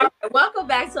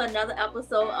back to another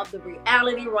episode of the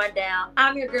Reality Rundown.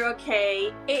 I'm your girl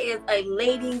Kay. It is a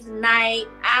ladies' night.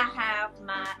 I have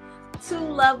my two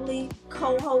lovely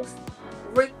co-hosts,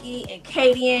 Ricky and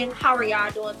Kadian. How are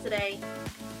y'all doing today?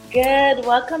 Good.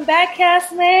 Welcome back,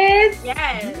 castmates.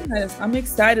 Yes, I'm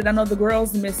excited. I know the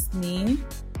girls missed me.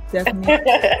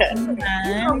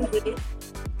 Definitely.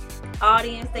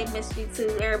 Audience, they missed you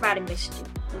too. Everybody missed you.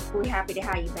 We're happy to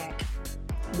have you back.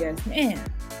 Yes, ma'am.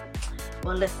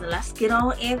 Well, listen, let's get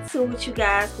on into it, you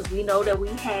guys, because we know that we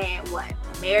had,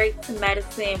 Married to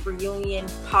Medicine reunion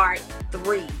part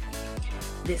 3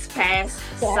 this past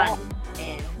Sunday.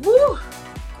 And woo!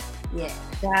 Yeah.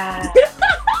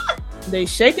 They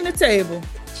shaking the table.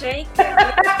 Shaking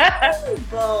the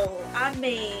table. I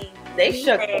mean, they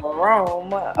shook the room.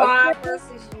 Quad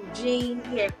versus Eugene.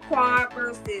 We had Quad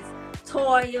versus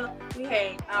Toya. We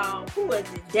had, who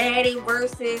was it? Daddy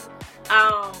versus,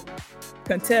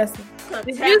 Contestant.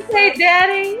 Did you say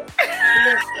daddy?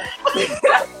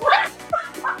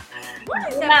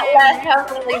 What is not last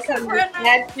heavily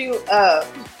snatch you up.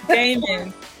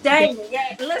 Damon,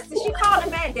 yeah. Listen, she called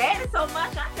the man daddy so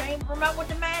much I can't even remember what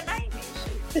the man's name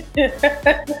is.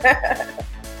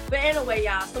 But anyway,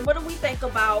 y'all, so what do we think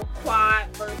about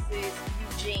Quad versus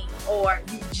Eugene, or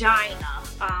Eugina,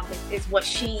 is what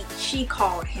she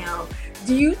called him.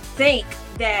 Do you think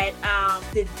that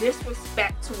the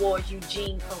disrespect towards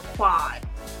Eugene from Quad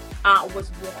was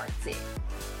warranted?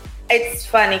 It's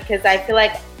funny because I feel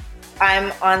like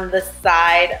I'm on the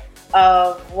side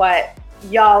of what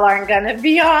y'all aren't gonna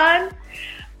be on.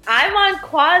 I'm on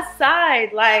Quad's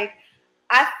side. Like,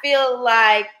 I feel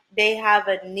like they have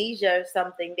amnesia or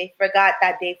something. They forgot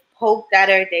that they've poked at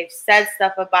her, they've said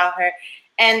stuff about her.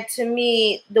 And to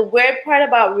me, the weird part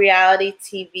about reality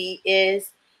TV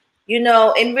is,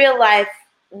 in real life,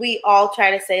 we all try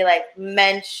to say, like,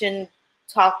 men shouldn't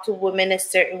talk to women a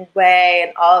certain way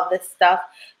and all of this stuff.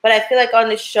 But I feel like on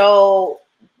the show,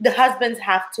 the husbands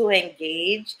have to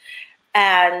engage.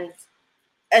 And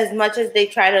as much as they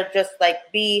try to just, like,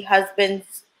 be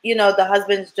husbands, the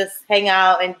husbands just hang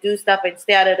out and do stuff and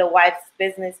stay out of the wife's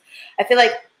business. I feel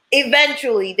like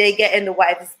eventually they get in the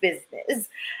wife's business.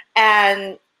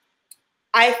 And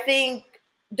I think,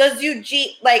 does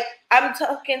Eugene, like, I'm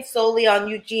talking solely on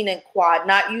Eugene and Quad,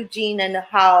 not Eugene and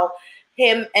how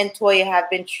him and Toya have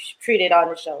been treated on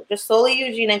the show. Just solely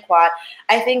Eugene and Quad.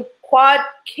 I think Quad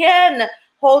can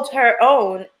hold her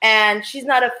own, and she's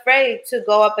not afraid to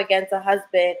go up against a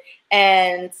husband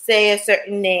and say a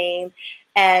certain name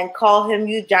and call him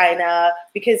Eugina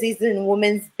because he's in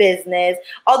women's business.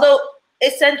 Although,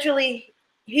 essentially,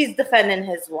 he's defending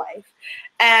his wife.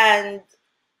 And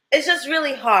it's just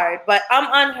really hard. But I'm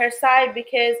on her side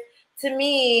because, to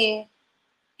me,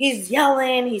 he's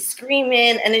yelling, he's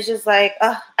screaming, and it's just like,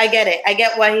 I get it. I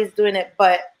get why he's doing it.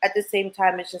 But at the same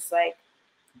time, it's just like,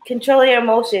 control your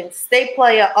emotions. Stay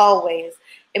player always.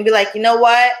 And be like, you know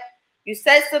what? You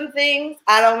said some things.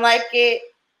 I don't like it.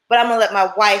 But I'm going to let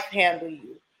my wife handle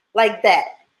you. Like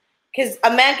that. Because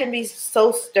a man can be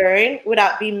so stern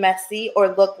without being messy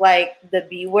or look like the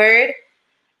B word.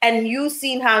 And you've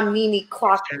seen how Nene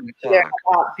clocked her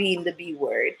about being the B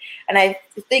word. And I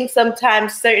think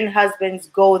sometimes certain husbands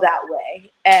go that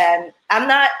way. And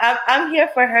I'm here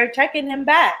for her checking him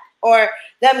back or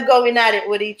them going at it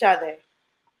with each other.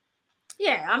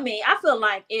 Yeah, I mean, I feel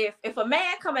like if a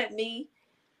man come at me,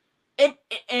 it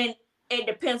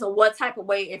depends on what type of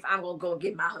way if I'm going to go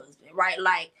get my husband, right?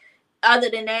 Like, other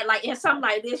than that, like, in something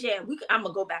like this, yeah, I'm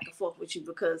going to go back and forth with you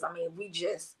because, I mean, we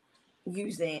just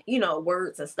using,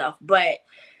 words and stuff. But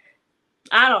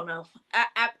I don't know.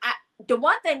 I the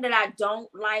one thing that I don't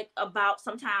like about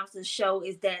sometimes the show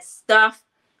is that stuff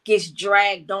gets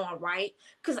dragged on, right?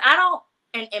 Because I don't,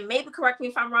 and maybe correct me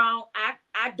if I'm wrong,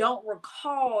 I don't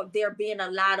recall there being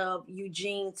a lot of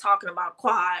Eugene talking about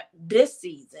Quad this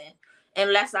season,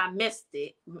 unless I missed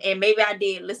it. And maybe I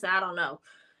did. Listen, I don't know.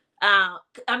 I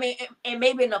mean, and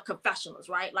maybe in the confessionals,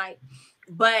 right? Like,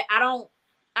 but I don't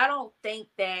think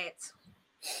that.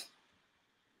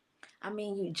 I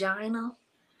mean, Eugina.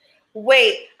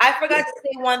 Wait, I forgot to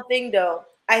say one thing though.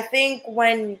 I think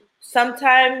when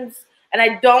sometimes, and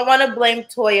I don't want to blame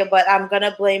Toya, but I'm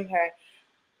gonna blame her.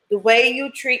 The way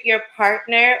you treat your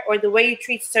partner or the way you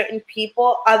treat certain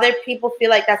people, other people feel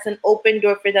like that's an open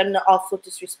door for them to also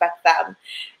disrespect them.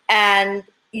 And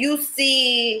you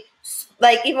see,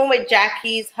 like, even with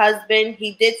Jackie's husband,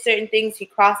 he did certain things, he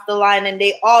crossed the line, and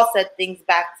they all said things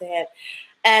back to him.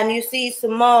 And you see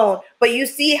Simone, but you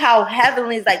see how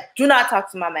Heavenly's like, do not talk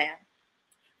to my man.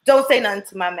 Don't say nothing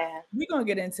to my man. We're going to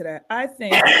get into that. I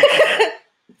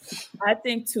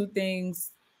think two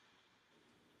things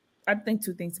I think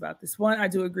two things about this. One, I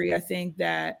do agree. I think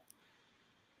that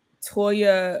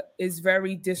Toya is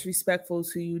very disrespectful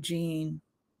to Eugene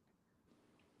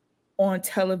on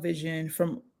television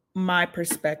from my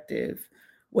perspective,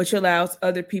 which allows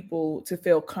other people to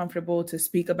feel comfortable to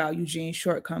speak about Eugene's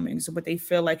shortcomings or what they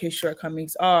feel like his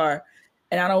shortcomings are.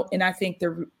 And I think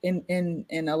in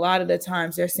a lot of the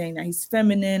times they're saying that he's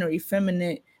feminine or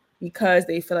effeminate because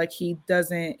they feel like he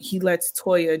lets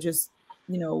Toya just,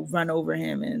 run over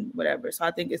him and whatever. So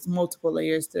I think it's multiple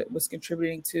layers that was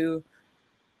contributing to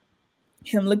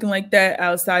him looking like that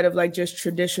outside of like just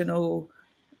traditional,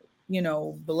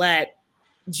 Black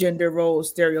gender role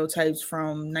stereotypes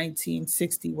from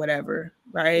 1960, whatever,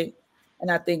 right?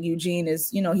 And I think Eugene is,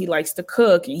 he likes to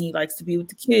cook and he likes to be with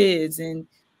the kids. And,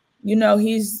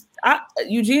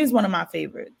 Eugene is one of my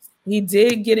favorites. He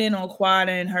did get in on Quad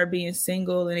and her being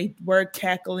single, and they were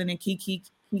cackling and kiki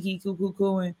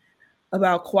cooing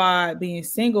about Quad being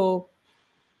single.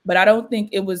 But I don't think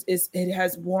it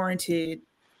has warranted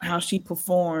how she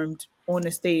performed on the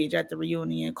stage at the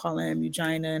reunion, calling him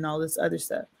Eugenia and all this other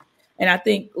stuff. And I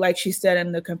think, like she said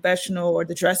in the confessional or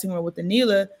the dressing room with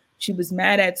Anila, she was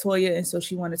mad at Toya, and so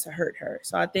she wanted to hurt her.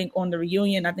 So I think on the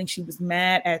reunion, I think she was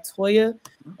mad at Toya,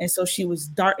 and so she was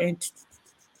darting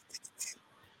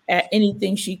at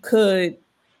anything she could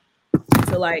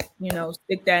to, like,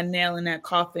 stick that nail in that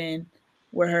coffin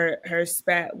where her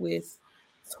spat with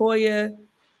Toya.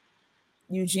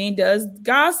 Eugene does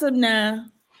gossip now.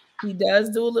 He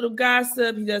does do a little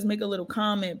gossip. He does make a little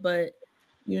comment, but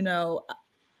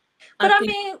I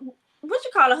mean, what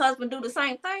you call a husband do the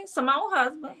same thing? Simone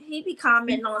husband, he be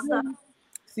commenting on stuff.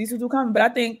 Cecil do comment, but I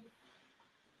think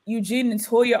Eugene and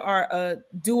Toya are a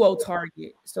duo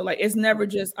target. So like, it's never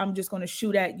just I'm just going to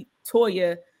shoot at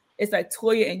Toya. It's like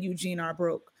Toya and Eugene are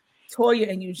broke. Toya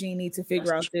and Eugene need to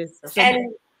figure out this. So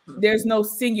and there's no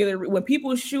singular. When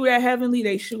people shoot at Heavenly,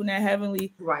 they shooting at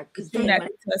Heavenly, right? Because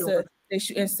they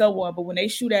shoot and so on. But when they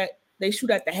shoot at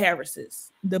the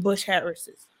Harrises, the Bush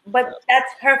Harrises. But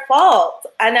that's her fault,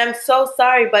 and I'm so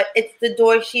sorry. But it's the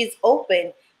door she's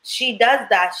opened. She does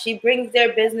that. She brings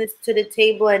their business to the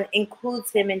table and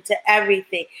includes him into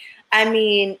everything. I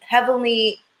mean,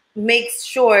 Heavenly makes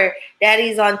sure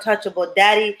Daddy's untouchable.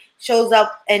 Daddy shows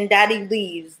up and Daddy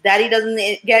leaves. Daddy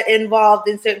doesn't get involved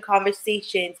in certain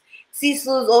conversations.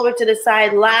 Cecil's over to the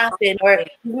side laughing or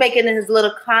he's making his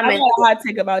little comment. I know a hot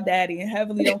take about Daddy, and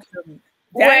Heavenly don't kill me.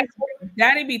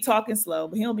 Daddy be talking slow,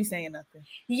 but he don't be saying nothing.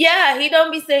 Yeah, he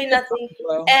don't be saying nothing.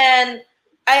 And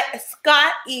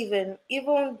Scott, even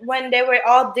when they were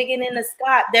all digging into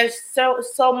Scott, there's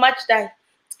so much that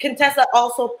Contessa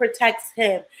also protects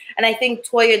him. And I think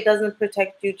Toya doesn't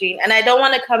protect Eugene. And I don't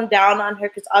want to come down on her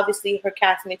because obviously her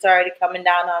castmates are already coming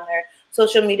down on her.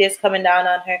 Social media is coming down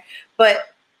on her.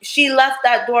 But she left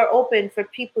that door open for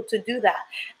people to do that.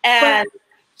 And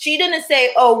she didn't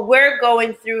say, oh, we're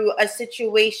going through a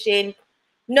situation.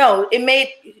 No,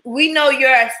 we know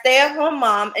you're a stay-at-home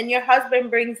mom and your husband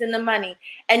brings in the money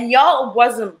and y'all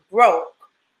wasn't broke.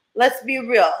 Let's be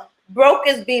real. Broke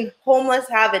is being homeless,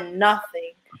 having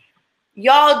nothing.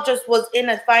 Y'all just was in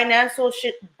a financial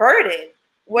burden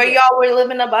where y'all were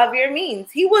living above your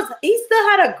means. He still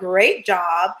had a great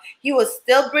job. He was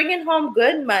still bringing home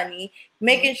good money,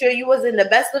 making sure you was in the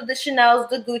best of the Chanels,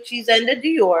 the Gucci's, and the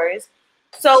Dior's.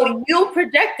 So you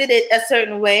projected it a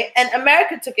certain way, and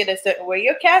America took it a certain way.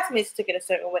 Your castmates took it a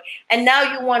certain way, and now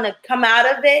you want to come out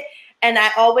of it. And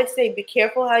I always say, be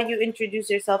careful how you introduce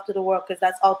yourself to the world, because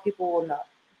that's all people will know.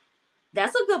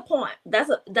 That's a good point. That's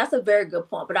a very good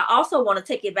point. But I also want to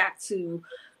take it back to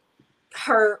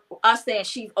us saying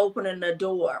she's opening the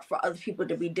door for other people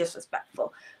to be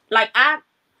disrespectful. Like I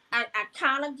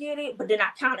kind of get it, but then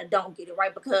I kind of don't get it,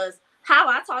 right? Because how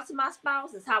I talk to my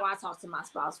spouse is how I talk to my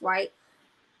spouse, right?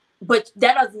 But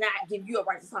that does not give you a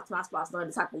right to talk to my spouse in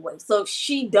any type of way. So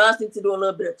she does need to do a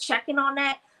little bit of checking on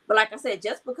that. But like I said,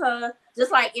 just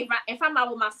like if I'm out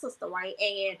with my sister, right,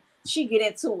 and she get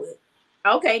into it,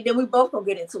 okay, then we both gonna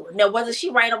get into it. Now, whether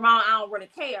she right or wrong, I don't really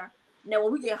care. Now,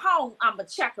 when we get home, I'm a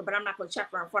checker, but I'm not gonna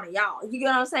check her in front of y'all. You get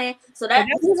what I'm saying? So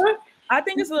I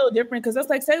think it's a little different because that's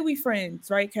like, say we friends,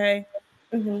 right, Kay?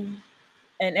 Mm-hmm.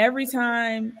 And every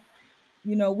time,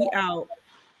 we out,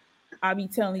 I'll be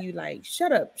telling you like,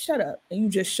 shut up, and you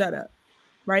just shut up,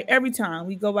 right? Every time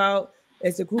we go out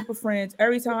as a group of friends,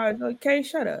 every time I go, okay,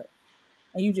 shut up,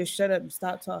 and you just shut up and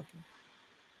stop talking.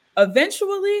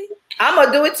 Eventually, I'm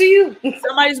gonna do it to you.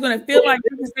 Somebody's gonna feel like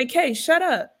you can say, "Kay, shut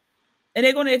up," and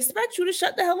they're gonna expect you to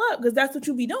shut the hell up because that's what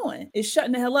you be doing. Is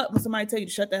shutting the hell up when somebody tell you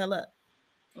to shut the hell up.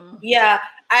 Yeah,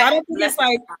 I don't think it's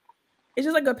like it's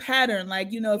just like a pattern. Like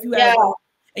if you have,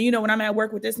 and when I'm at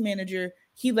work with this manager,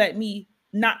 he let me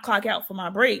not clock out for my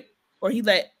break, or he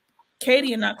let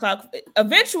Katie not clock.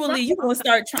 Eventually, you're gonna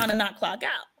start trying to not clock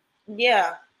out.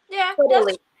 Yeah, Yeah,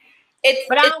 totally.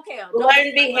 but I It's don't care. Don't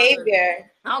learned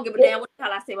behavior. I don't give a damn what the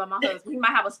hell I say about my husband. He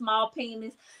might have a small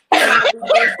penis. He might do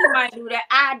this. He might do that.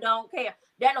 I don't care.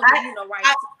 That don't give you no right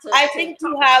I think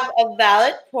you have a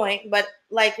valid point, but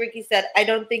like Ricky said, I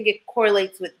don't think it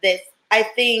correlates with this. I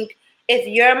think if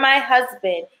you're my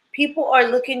husband, people are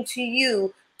looking to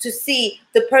you to see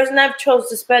the person I've chose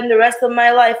to spend the rest of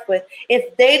my life with.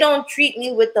 If they don't treat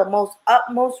me with the most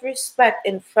utmost respect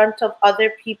in front of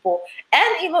other people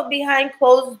and even behind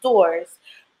closed doors,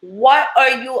 what are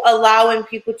you allowing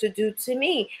people to do to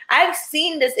me? I've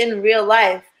seen this in real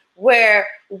life where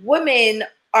women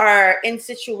are in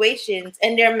situations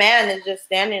and their man is just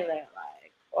standing there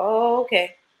like, oh,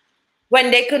 okay. When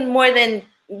they could more than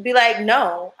be like,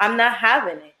 no, I'm not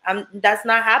having it. That's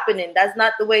not happening. That's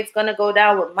not the way it's gonna go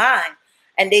down with mine.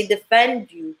 And they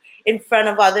defend you in front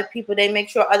of other people. They make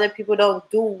sure other people don't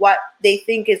do what they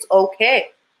think is okay.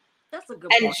 That's a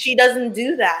good And point. she doesn't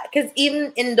do that. Because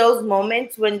even in those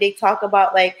moments when they talk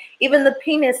about like even the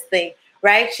penis thing,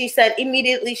 right? She said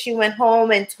immediately she went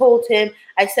home and told him,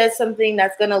 I said something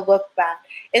that's going to look bad.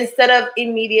 Instead of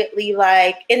immediately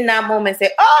like in that moment say,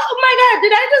 oh my God,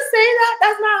 did I just say that?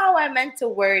 That's not how I meant to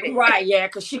word it. Right, yeah,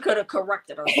 because she could have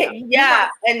corrected herself. Yeah,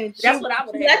 and that's what I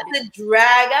would have let it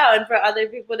drag out and for other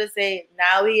people to say,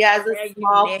 now he has a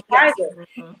small private.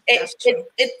 It's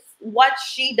what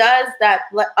she does that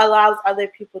allows other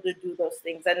people to do those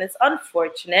things. And it's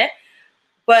unfortunate.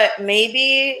 But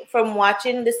maybe from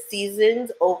watching the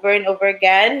seasons over and over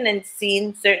again and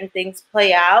seeing certain things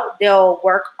play out, they'll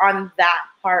work on that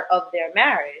part of their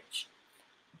marriage.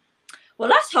 Well,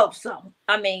 let's hope so.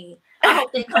 I mean, I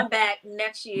hope they come back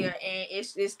next year and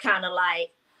it's kind of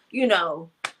like, you know,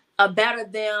 a better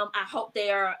them. I hope they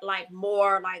are like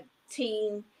more like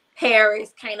Team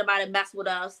Harris. Can't nobody mess with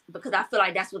us, because I feel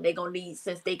like that's what they're going to need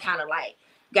since they kind of like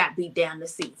got beat down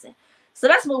this season. So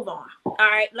let's move on. All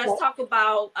right, let's talk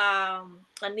about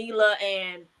Anila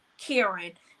and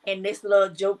Kieran and this little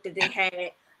joke that they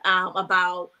had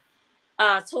about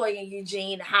Toya and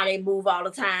Eugene, how they move all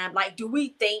the time. Like, do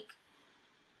we think,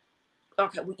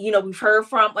 okay, you know, we've heard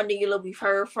from Anila, we've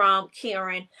heard from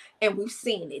Kieran, and we've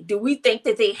seen it. Do we think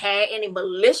that they had any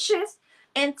malicious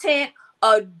intent,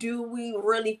 or do we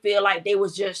really feel like they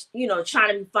was just, you know,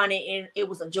 trying to be funny and it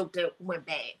was a joke that went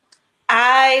bad?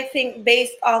 I think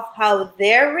based off how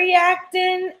they're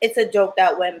reacting, it's a joke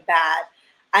that went bad.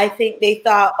 I think they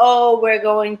thought, oh, we're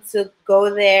going to go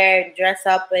there and dress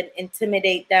up and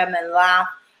intimidate them and laugh.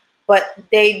 But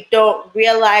they don't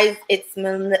realize it's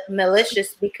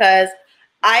malicious, because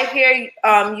I hear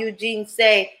Eugene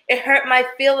say, it hurt my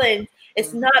feelings.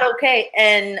 It's not okay.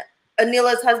 And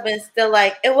Anila's husband is still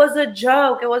like, it was a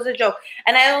joke. It was a joke.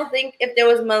 And I don't think if there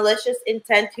was malicious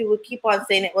intent, he would keep on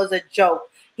saying it was a joke.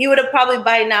 He would have probably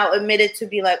by now admitted to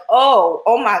be like, oh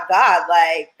my God,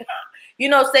 like, you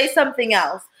know, say something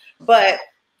else. But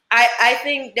I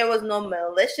think there was no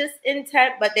malicious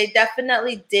intent, but they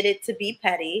definitely did it to be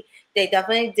petty. They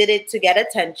definitely did it to get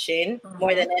attention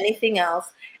more than anything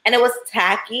else. And it was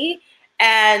tacky.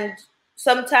 And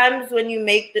sometimes when you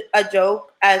make a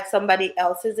joke at somebody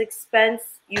else's expense,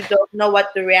 you don't know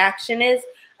what the reaction is,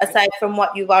 aside from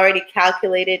what you've already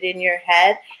calculated in your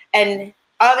head. And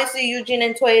obviously Eugene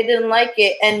and Toya didn't like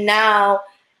it. And now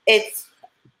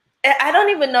I don't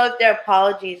even know if their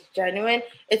apology is genuine.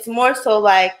 It's more so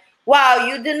like, wow,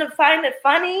 you didn't find it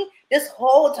funny? This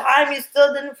whole time you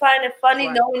still didn't find it funny,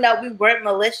 right, knowing that we weren't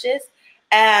malicious?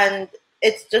 And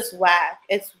it's just whack.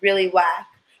 It's really whack.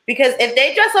 Because if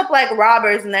they dress up like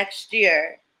robbers next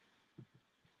year,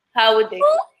 how would they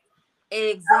feel?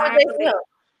 Exactly. How would they feel?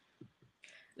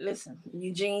 Listen,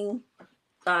 Eugene,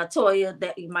 Toya,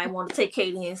 that you might want to take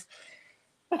Katie's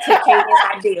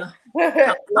idea.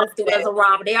 Come through as a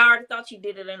robber. They already thought you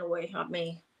did it anyway. I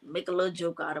mean, make a little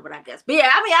joke out of it, I guess. But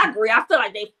yeah, I mean, I agree. I feel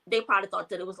like they probably thought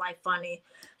that it was like funny,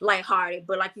 lighthearted.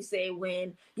 But like you say,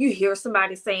 when you hear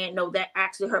somebody saying, no, that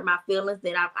actually hurt my feelings,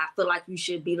 then I feel like you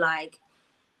should be like,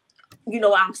 you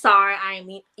know, I'm sorry. I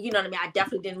mean, you know what I mean? I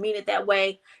definitely didn't mean it that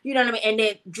way. You know what I mean? And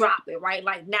then drop it, right?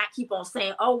 Like, not keep on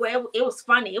saying, oh, well, it was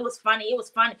funny. It was funny. It was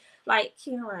funny. Like,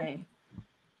 Kieran,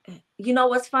 you know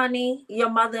what's funny? Your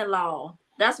mother-in-law.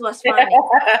 That's what's funny.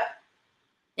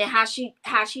 And how she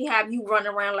have you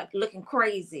running around like looking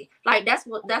crazy. Like, that's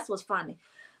what's funny.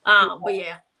 But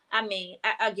yeah, I mean,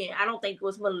 again, I don't think it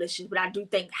was malicious, but I do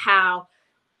think how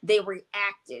they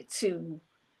reacted to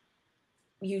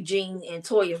Eugene and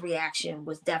Toya's reaction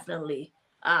was definitely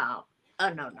a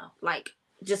no. Like,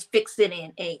 just fix it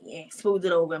and smooth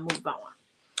it over and move on.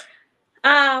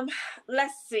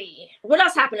 Let's see. What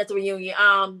else happened at the reunion?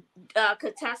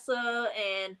 Contessa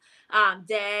and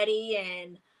Daddy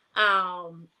and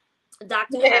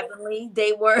Dr. Heavenly,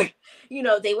 they were,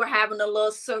 they were having a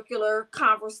little circular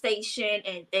conversation,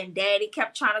 and Daddy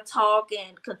kept trying to talk,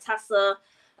 and Contessa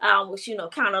was,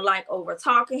 kind of like over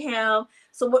talking him.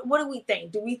 So what do we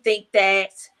think? Do we think that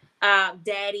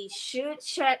Daddy should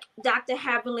check Dr.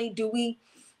 Heavenly? Do we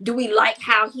like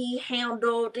how he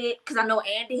handled it? Because I know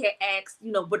Andy had asked,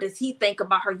 what does he think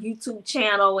about her YouTube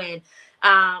channel and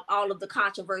all of the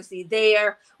controversy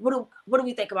there? What do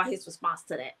we think about his response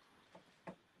to that?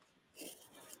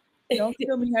 Don't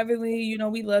kill me, Heavenly.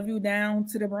 We love you down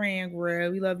to the brand, bro.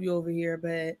 We love you over here.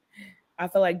 But I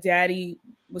feel like Daddy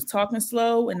was talking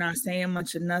slow and not saying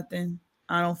much of nothing.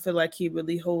 I don't feel like he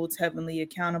really holds Heavenly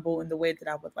accountable in the way that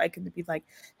I would like him to be. Like,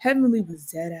 Heavenly was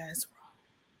dead ass wrong.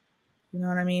 You know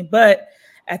what I mean? But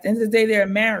at the end of the day, they're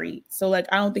married. So, like,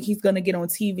 I don't think he's going to get on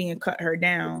TV and cut her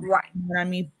down. Right. You know what I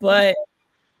mean? But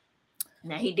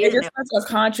now he did. It's just a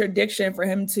contradiction for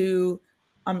him to,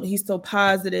 he's so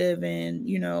positive, and,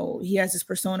 he has this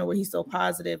persona where he's so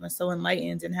positive and so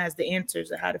enlightened and has the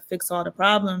answers of how to fix all the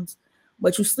problems,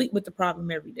 but you sleep with the problem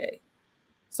every day.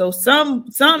 So some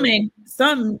ain't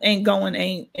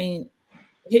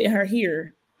hitting her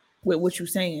here with what you're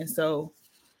saying. So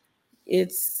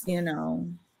it's, Yeah,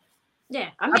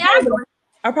 I mean,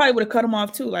 I probably would have cut him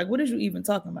off too. Like, what are you even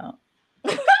talking about?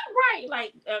 Right,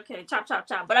 like, okay, chop.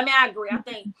 But I mean, I agree.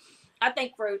 I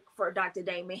think for Dr.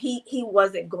 Damon, he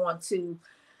wasn't going to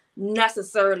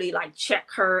necessarily like check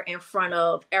her in front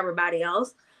of everybody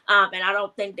else. And I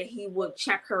don't think that he would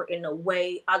check her in a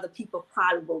way other people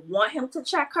probably would want him to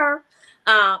check her.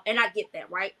 And I get that,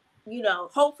 right?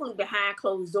 Hopefully behind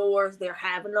closed doors, they're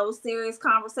having those serious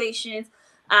conversations.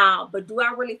 But do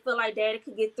I really feel like Daddy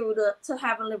could get through to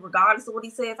Heavenly regardless of what he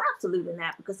says? Absolutely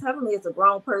not, because Heavenly is a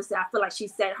grown person. I feel like she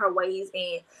set her ways,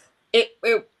 and it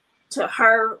to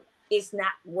her, it's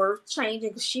not worth changing,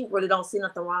 because she really don't see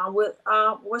nothing wrong with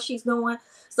what she's doing.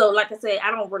 So like I said,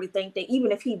 I don't really think that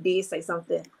even if he did say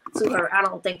something to her, I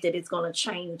don't think that it's going to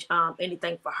change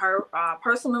anything for her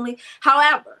personally.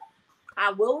 However,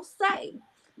 I will say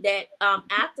that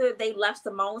after they left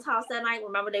Simone's house that night,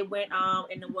 remember they went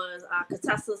and it was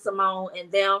Contessa, Simone,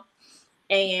 and them,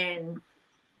 and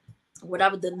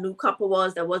whatever the new couple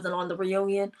was that wasn't on the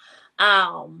reunion. He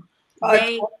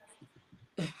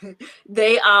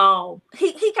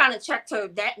kind of checked her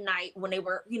that night when they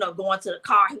were, going to the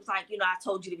car. He was like, I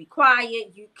told you to be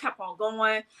quiet. You kept on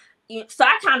going. So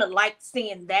I kind of liked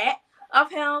seeing that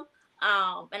of him.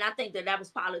 And I think that was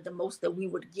probably the most that we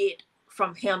would get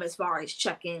from him as far as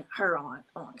checking her on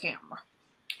camera.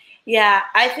 Yeah,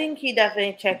 I think he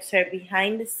definitely checks her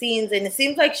behind the scenes, and it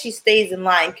seems like she stays in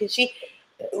line because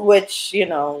which,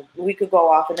 we could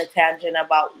go off on a tangent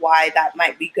about why that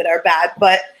might be good or bad,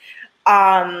 but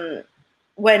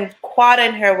when Quad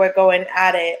and her were going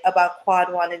at it about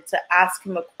Quad wanting to ask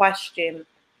him a question,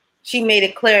 she made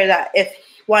it clear that if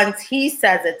once he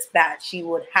says it's bad, she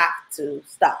would have to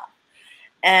stop.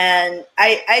 And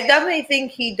I definitely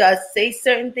think he does say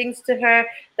certain things to her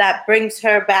that brings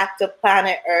her back to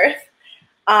planet Earth.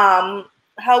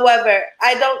 However,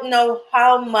 I don't know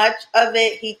how much of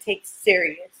it he takes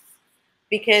serious,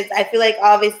 because I feel like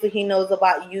obviously he knows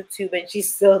about YouTube and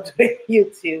she's still doing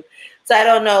YouTube. So I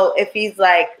don't know if he's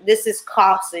like, this is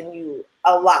costing you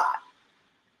a lot.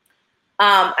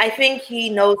 I think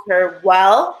he knows her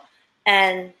well,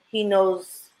 and he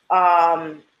knows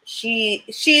she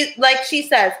like she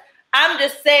says, I'm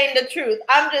just saying the truth.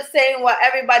 I'm just saying what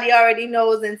everybody already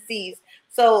knows and sees.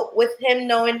 So with him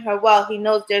knowing her well, he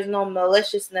knows there's no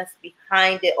maliciousness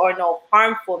behind it or no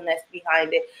harmfulness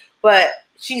behind it. But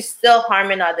she's still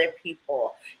harming other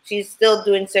people. She's still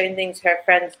doing certain things her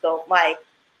friends don't like,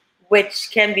 which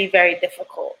can be very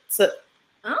difficult. So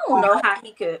I don't know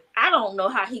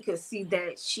how he could see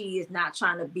that she is not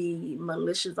trying to be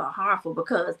malicious or harmful,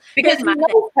 because he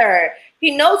knows her.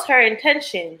 He knows her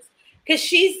intentions. Because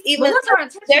she's even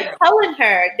they're telling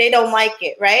her they don't like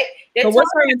it, right? But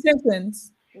what's her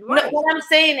intentions? Right. No, what I'm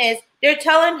saying is they're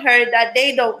telling her that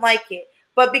they don't like it.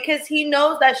 But because he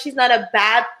knows that she's not a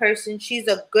bad person, she's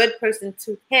a good person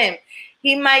to him,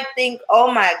 he might think,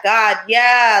 oh my God,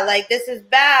 yeah, like this is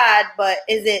bad, but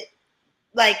is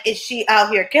she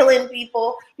out here killing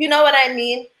people? You know what I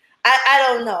mean? I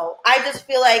don't know. I just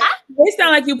feel like it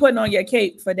sounds like you putting on your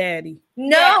cape for Daddy.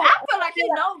 No, yeah, I feel like he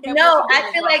knows that. No,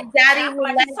 I feel like Daddy will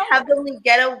let Heavenly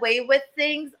get away with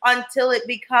things until it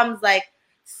becomes like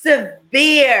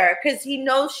severe, because he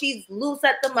knows she's loose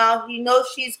at the mouth. He knows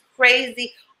she's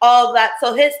crazy, all that.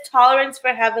 So his tolerance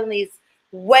for Heavenly is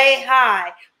way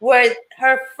high, where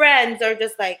her friends are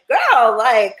just like, girl,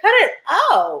 like, cut it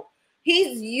out.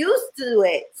 He's used to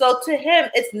it. So to him,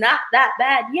 it's not that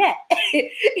bad yet,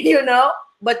 you know?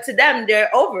 But to them,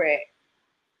 they're over it.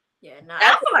 Yeah, no,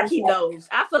 I feel like he knows.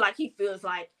 I feel like he feels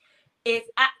like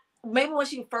maybe when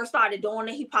she first started doing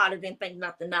it, he probably didn't think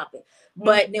nothing of it.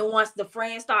 But then once the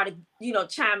friends started,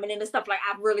 chiming in and stuff, like,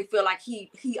 I really feel like he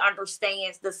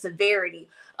understands the severity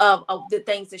of the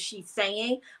things that she's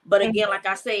saying. But again, like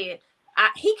I said,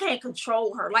 he can't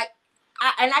control her. Like,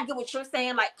 and I get what you're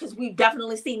saying, like, because we've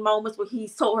definitely seen moments where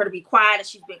he's told her to be quiet and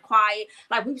she's been quiet.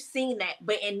 Like, we've seen that.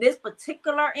 But in this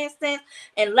particular instance,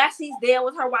 unless he's there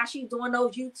with her while she's doing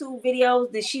those YouTube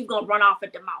videos, then she's going to run off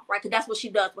at the mouth, right? Because that's what she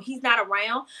does. When he's not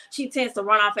around, she tends to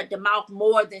run off at the mouth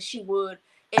more than she would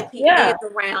if he is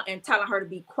around and telling her to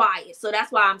be quiet. So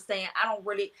that's why I'm saying I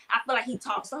feel like he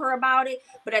talks to her about it,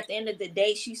 but at the end of the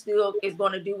day, she still is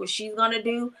going to do what she's going to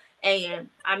do. And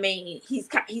I mean, he's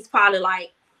probably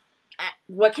like,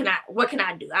 what can I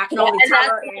do? I can only tell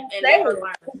her and let her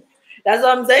learn. That's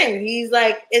what I'm saying. He's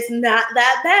like, it's not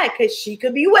that bad because she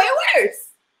could be way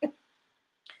worse.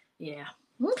 Yeah.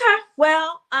 Okay.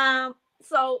 Well,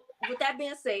 so with that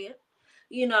being said,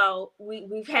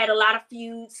 we've had a lot of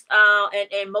feuds,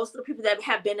 and most of the people that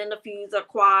have been in the feuds are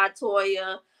Quad,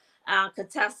 Toya,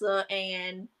 Contessa,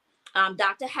 and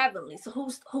Dr. Heavenly. So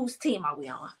whose team are we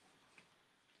on?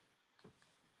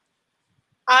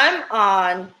 I'm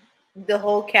on the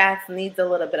whole cast needs a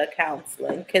little bit of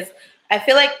counseling, because I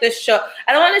feel like the show,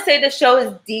 I don't want to say the show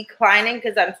is declining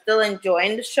because I'm still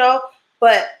enjoying the show,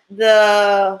 but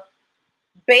the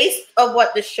base of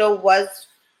what the show was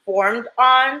formed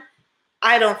on,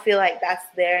 I don't feel like that's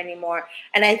there anymore.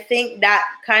 And I think that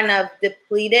kind of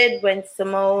depleted when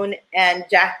Simone and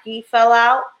Jackie fell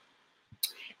out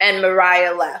and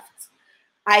Mariah left.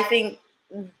 I think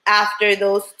after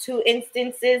those two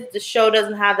instances, the show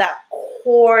doesn't have that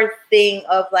core thing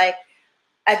of like,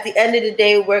 at the end of the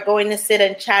day, we're going to sit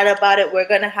and chat about it. We're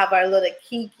going to have our little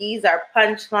kikis, our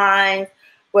punchlines.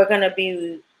 We're going to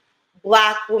be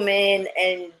Black women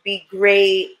and be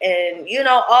great. And,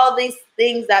 all these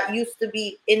things that used to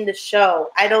be in the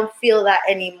show. I don't feel that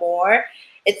anymore.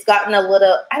 It's gotten a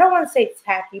little, I don't want to say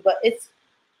tacky, but it's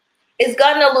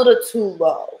gotten a little too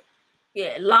low.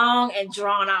 Yeah, long and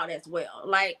drawn out as well.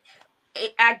 Like,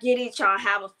 I get it, y'all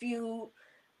have a feud,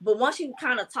 but once you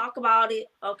kind of talk about it,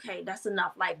 okay, that's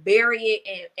enough. Like, bury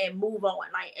it and move on.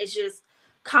 Like, it's just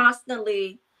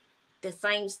constantly the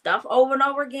same stuff over and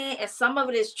over again, and some of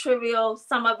it is trivial,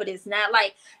 some of it is not.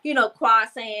 Like, Quad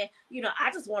saying,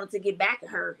 I just wanted to get back at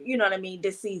her, you know what I mean,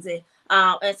 this season,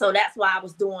 and so that's why I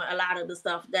was doing a lot of the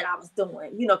stuff that I was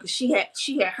doing, because she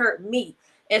had hurt me.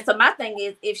 And so my thing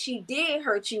is, if she did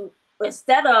hurt you,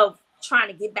 instead of trying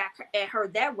to get back at her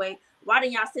that way, why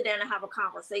didn't y'all sit down and have a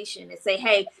conversation and say,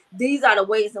 hey, these are the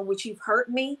ways in which you've hurt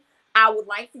me. I would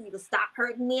like for you to stop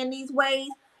hurting me in these ways.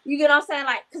 You get what I'm saying?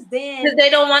 Like, because they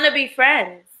don't want to be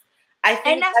friends. I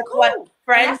think that's cool. What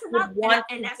friends would want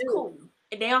to do. That's cool.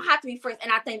 They don't have to be friends. And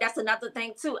I think that's another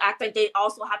thing too. I think they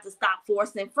also have to stop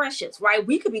forcing friendships, right?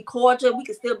 We could be cordial. We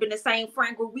could still be in the same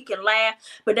friend group. We can laugh,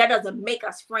 but that doesn't make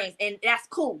us friends. And that's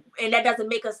cool. And that doesn't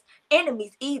make us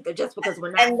enemies either, just because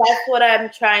we're not. And that's what I'm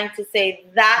trying to say.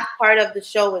 That part of the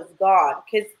show is gone.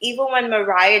 Because even when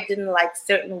Mariah didn't like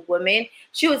certain women,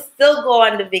 she would still go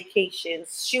on the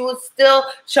vacations. She would still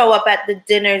show up at the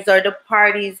dinners or the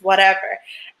parties, whatever.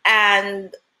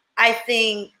 And I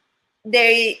think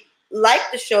they like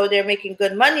the show. They're making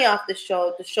good money off the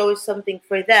show. The show is something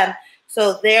for them.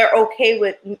 So they're okay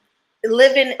with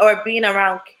living or being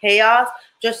around chaos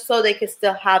just so they can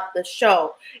still have the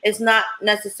show. It's not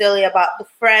necessarily about the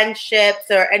friendships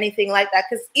or anything like that.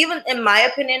 Because even in my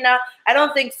opinion now, I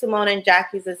don't think Simone and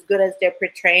Jackie's as good as they're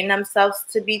portraying themselves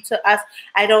to be to us.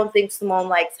 I don't think Simone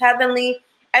likes Heavenly.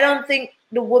 I don't think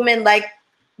the women like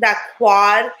that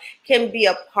Quad can be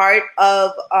a part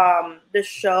of the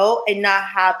show and not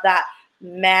have that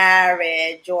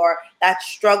marriage or that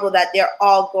struggle that they're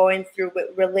all going through with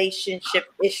relationship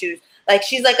issues. Like,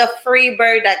 she's like a free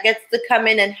bird that gets to come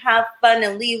in and have fun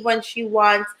and leave when she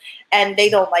wants, and they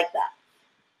don't like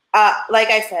that. Like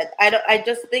I said, I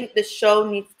just think the show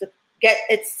needs to get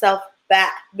itself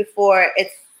back before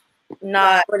it's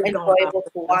not enjoyable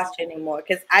to watch anymore.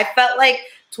 Because I felt like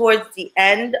towards the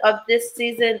end of this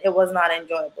season, it was not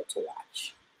enjoyable to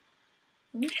watch.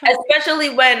 Okay.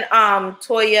 Especially when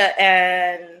Toya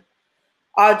and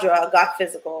Audra got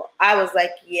physical. I was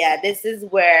like, yeah, this is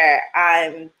where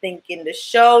I'm thinking the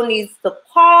show needs to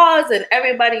pause and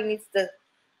everybody needs to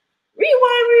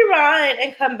rewind,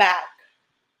 and come back.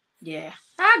 Yeah,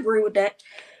 I agree with that.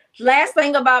 Last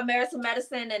thing about Married to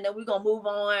Medicine, and then we're gonna move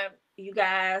on. You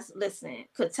guys, listen.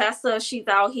 Contessa, she's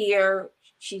out here.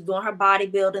 She's doing her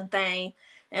bodybuilding thing,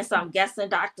 and so I'm guessing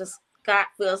Dr. Scott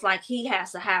feels like he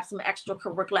has to have some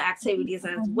extracurricular activities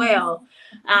as well.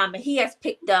 And he has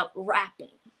picked up rapping.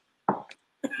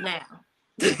 Now,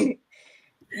 what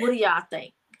do y'all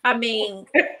think? I mean,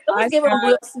 let's give it a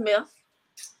Will Smith.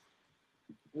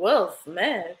 Will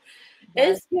Smith.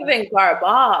 It's giving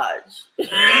garbage.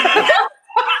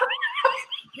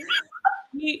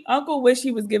 Uncle wish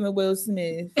he was giving Will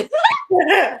Smith. Wish.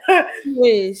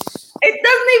 It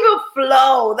doesn't even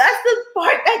flow. That's the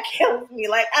part that kills me.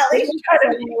 Like, at least try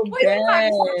to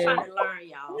trying to learn,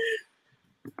 y'all.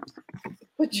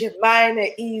 Put your mind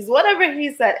at ease. Whatever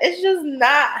he said, it's just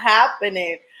not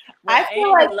happening. Well, I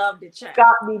feel like Scott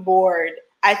got me bored.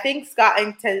 I think Scott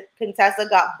and Contessa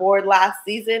got bored last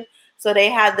season. So they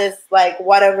had this like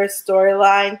whatever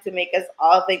storyline to make us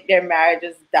all think their marriage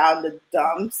is down the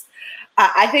dumps.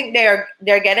 I think they're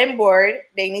getting bored.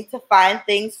 They need to find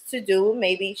things to do.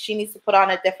 Maybe she needs to put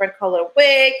on a different color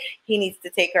wig. He needs to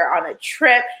take her on a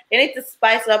trip. They need to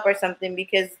spice up or something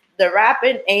because the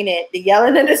rapping ain't it. The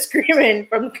yelling and the screaming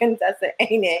from Contessa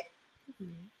ain't it.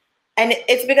 Mm-hmm. And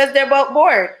it's because they're both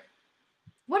bored.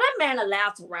 Well, that man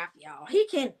allowed to rap, y'all. He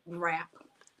can rap.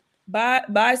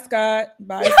 Bye, Scott.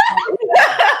 Bye.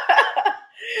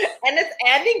 And it's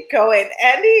Andy Cohen.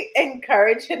 Andy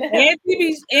encouraging him.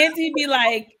 Andy be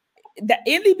like,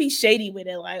 Andy be shady with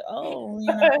it. Like, oh, you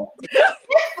know, it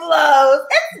flows.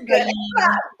 It's good. It's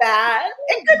not bad.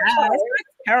 It's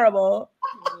terrible.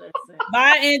 Listen.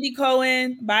 Bye, Andy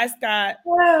Cohen. Bye, Scott.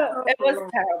 It was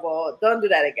terrible. Don't do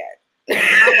that again. All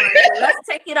right, so let's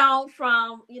take it on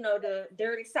from the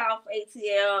dirty South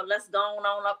ATL. Let's go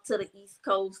on up to the East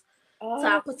Coast.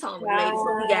 Top Potomac, ladies.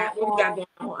 What we got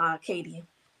going on, Katie?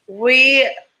 We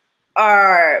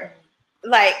are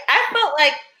like, I felt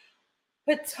like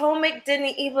Potomac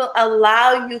didn't even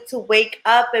allow you to wake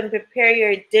up and prepare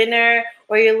your dinner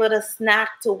or your little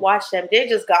snack to watch them. They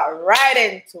just got right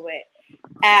into it.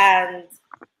 And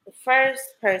the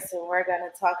first person we're going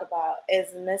to talk about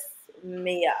is Miss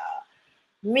Mia.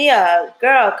 Mia,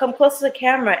 girl, come close to the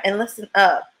camera and listen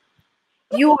up.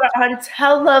 You are on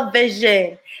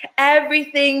television.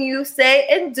 Everything you say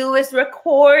and do is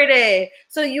recorded.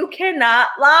 So you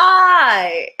cannot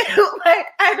lie. Like,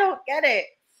 I don't get it.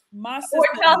 My sister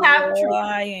be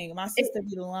lying. My sister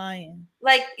be lying.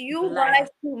 Like, you lie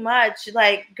too much.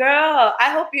 Like, girl,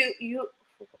 I hope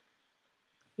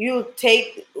you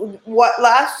take what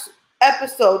last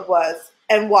episode was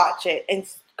and watch it and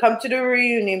come to the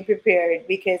reunion prepared,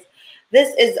 because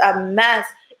this is a mess.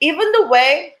 Even the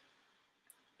way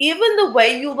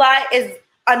you lie is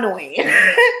annoying.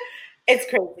 It's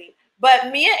crazy.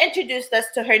 But Mia introduced us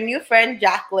to her new friend,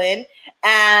 Jacqueline.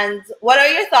 And what are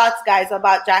your thoughts, guys,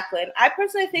 about Jacqueline? I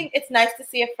personally think it's nice to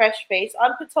see a fresh face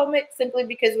on Potomac simply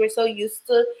because we're so used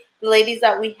to the ladies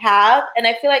that we have. And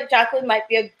I feel like Jacqueline might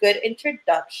be a good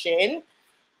introduction.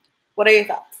 What are your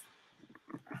thoughts?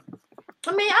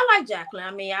 I mean, I like Jacqueline.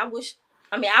 I would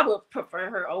prefer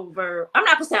her over. I'm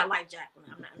not going to say I like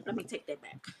Jacqueline. Let me take that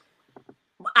back.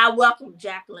 I welcome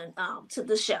Jacqueline to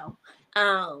the show.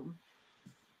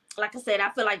 Like I said, I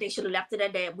feel like they should have left it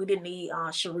at that. We didn't need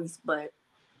Sharice, but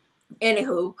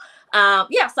anywho,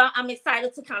 so I'm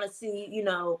excited to kind of see,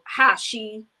 how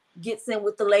she gets in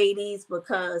with the ladies,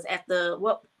 because at the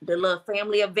little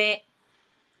family event,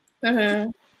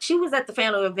 she was at the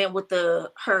family event with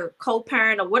her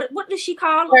co-parent, or what did she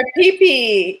call her? Her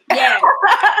pee-pee. Yeah.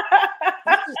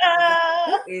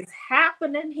 What is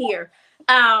happening here?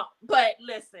 But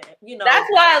listen, that's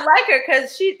why I like her,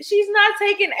 because she's not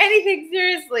taking anything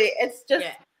seriously. It's just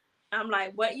I'm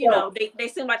like, what they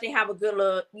seem like they have a good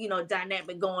little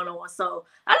dynamic going on. So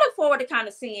I look forward to kind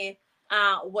of seeing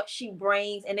what she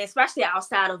brings, and especially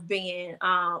outside of being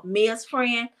Mia's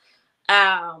friend,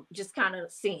 just kind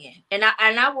of seeing. And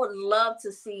I would love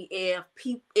to see if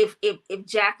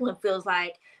Jacqueline feels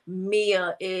like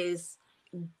Mia is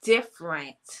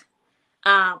different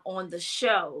on the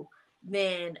show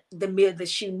than the Mia that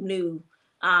she knew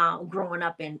growing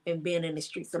up and being in the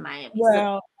streets of Miami.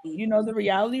 Well, the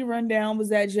reality rundown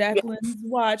was at Jacqueline's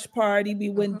watch party. We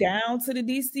went down to the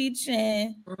DC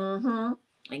Chin and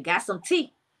got some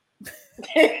tea.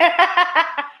 Can't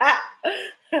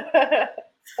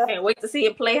wait to see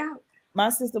it play out. My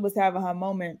sister was having her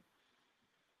moment,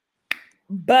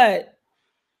 but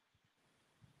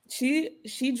she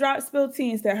dropped spilled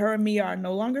tea and said her and Mia are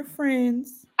no longer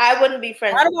friends. I wouldn't be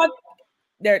friends.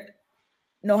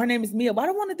 No, her name is Mia. But I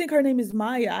don't want to think her name is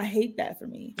Maya. I hate that for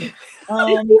me. You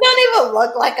don't even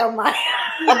look like a Maya.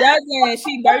 She doesn't.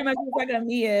 She very much looks like a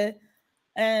Mia.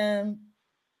 And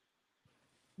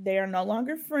they are no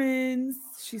longer friends.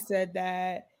 She said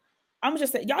that I'm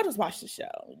just saying, y'all just watch the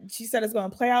show. She said it's going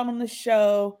to play out on the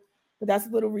show, but that's a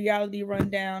little reality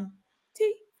rundown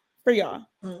for y'all.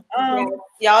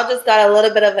 Y'all just got a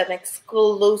little bit of an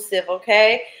exclusive,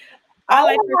 okay? I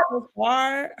like her so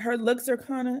far. Her looks are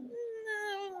kind of.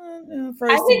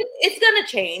 I think it's gonna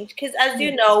change because, as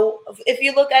you know, if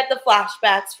you look at the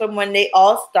flashbacks from when they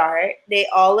all start, they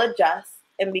all adjust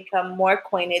and become more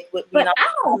acquainted with. But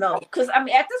I don't know, because I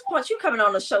mean, at this point, you're coming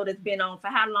on a show that's been on for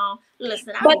how long?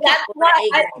 Listen, but that's why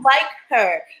I like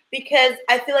her, because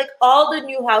I feel like all the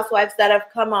new housewives that have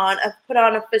come on have put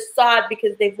on a facade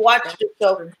because they've watched the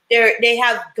show. They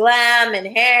have glam and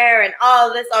hair and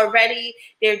all this already.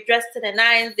 They're dressed to the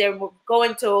nines. They're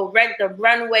going to rent the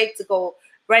runway to go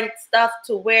rent stuff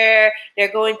to wear.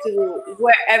 They're going to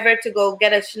wherever to go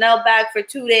get a Chanel bag for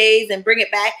 2 days and bring it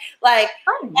back. Like,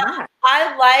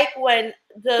 I like when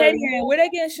where they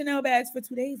get Chanel bags for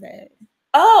 2 days at?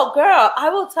 Oh, girl, I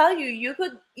will tell you, you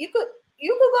could go rent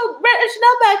a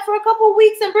Chanel bag for a couple of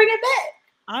weeks and bring it back.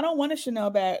 I don't want a Chanel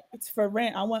bag. It's for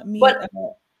rent. I want me. But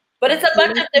it's a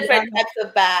bunch of different types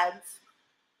of bags.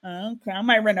 Okay, I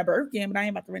might rent a Birkin, but I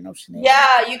ain't about to rent no Chanel.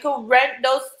 Yeah, you could rent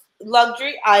those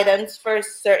luxury items for a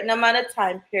certain amount of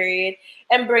time period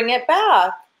and bring it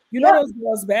back. You know, those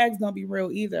girls' bags don't be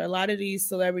real either. A lot of these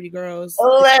celebrity girls,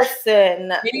 listen,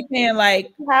 they be paying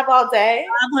like have all day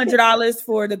 $500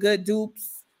 for the good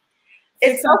dupes.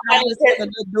 It's so funny for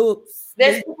the good dupes.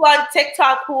 There's people on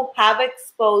TikTok who have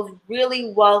exposed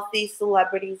really wealthy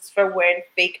celebrities for wearing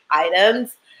fake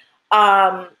items.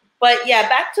 But yeah,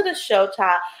 back to the show,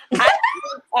 child. I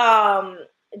think,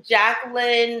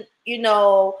 Jacqueline, you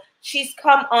know, she's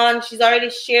come on. She's already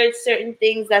shared certain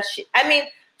things that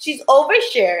she's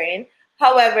oversharing.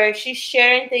 However, she's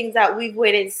sharing things that we've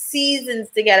waited seasons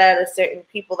to get out of certain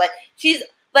people. Like, she's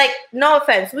like, no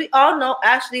offense, we all know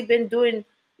Ashley been doing,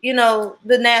 you know,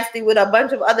 the nasty with a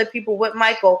bunch of other people with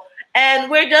Michael, and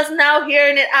we're just now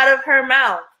hearing it out of her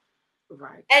mouth.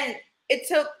 Right. And it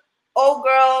took old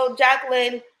girl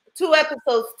Jacqueline 2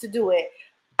 episodes to do it.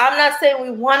 I'm not saying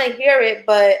we want to hear it,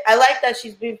 but I like that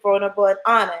she's being vulnerable and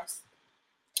honest.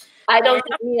 I don't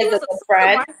think me as a good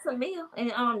friend. I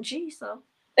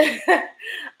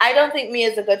don't think me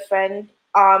as a good friend.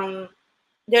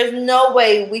 There's no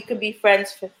way we could be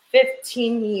friends for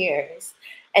 15 years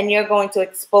and you're going to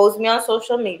expose me on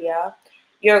social media.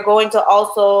 You're going to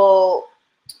also,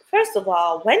 first of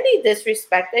all, Wendy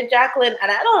disrespected Jacqueline,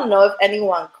 and I don't know if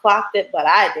anyone clocked it, but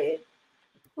I did.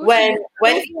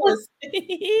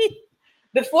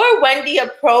 Before Wendy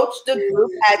approached the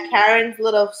group at Karen's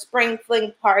little spring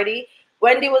fling party,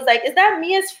 Wendy was like, "Is that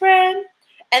Mia's friend?"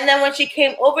 And then when she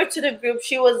came over to the group,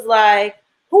 she was like,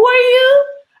 "Who are you?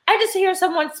 I just hear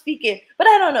someone speaking, but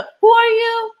I don't know. Who are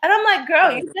you?" And I'm like,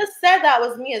 "Girl, you just said that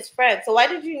was Mia's friend. So why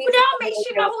did you need to make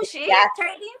she know who she is,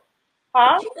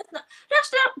 Huh?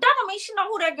 That don't mean she know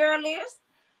who that girl is.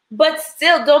 But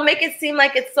still, don't make it seem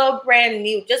like it's so brand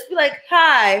new. Just be like,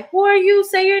 "Hi, who are you?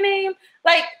 Say your name."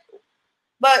 Like,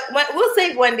 but we'll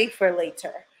save Wendy for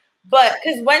later. But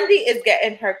because Wendy is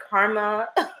getting her karma,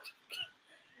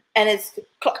 and it's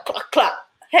clap, clap, clap.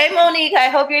 Hey, Monique, I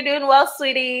hope you're doing well,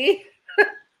 sweetie.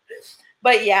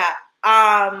 But yeah,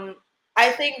 I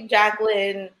think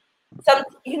Jacqueline,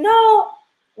 you know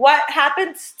what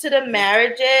happens to the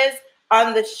marriages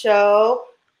on the show,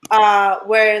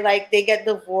 where like they get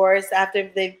divorced after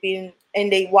they've been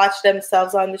and they watch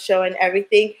themselves on the show and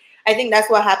everything. I think that's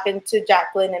what happened to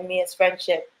Jacqueline and Mia's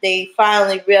friendship. They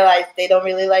finally realized they don't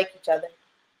really like each other.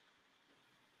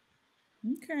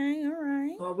 Okay, all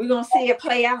right. Well, we're gonna see it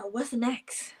play out. What's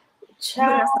next?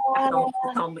 Child.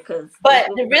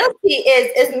 But the real key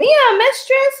is Mia a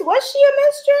mistress? Was she a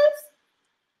mistress?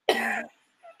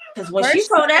 Because when she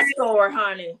told that story,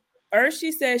 honey. First,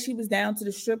 she said she was down to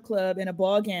the strip club in a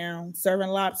ball gown serving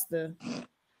lobster.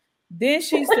 Then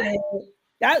she said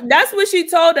that's what she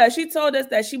told us. She told us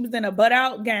that she was in a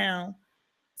butt-out gown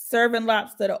serving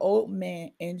lobster to old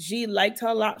men, and she liked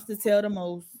her lobster tail the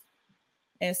most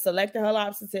and selected her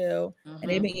lobster tail, and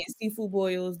they've been eating seafood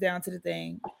boils down to the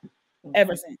thing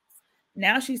ever since.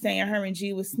 Now she's saying her and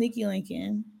G was sneaky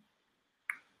linking.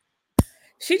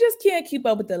 She just can't keep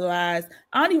up with the lies.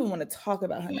 I don't even want to talk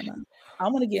about her no more. I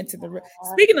want to get into the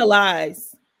speaking of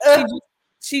lies.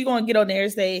 She gonna get on there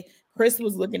and say Chris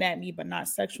was looking at me, but not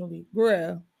sexually.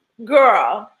 Girl.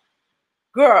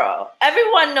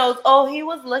 Everyone knows. Oh, he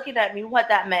was looking at me. What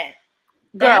that meant,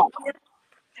 girl.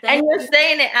 And you're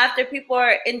saying it after people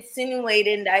are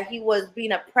insinuating that he was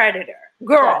being a predator,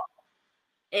 girl.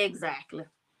 Exactly.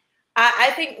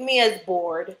 I think Mia's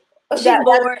bored. She's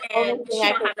bored and she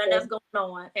don't have nothing else going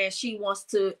on, and she wants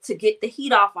to get the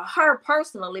heat off of her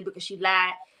personally because she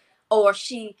lied, or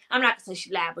I'm not gonna say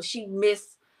she lied, but she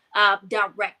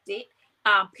directed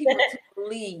people to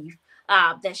believe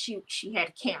that she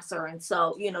had cancer, and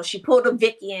so she pulled a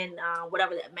Vicky and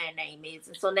whatever that man name is,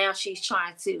 and so now she's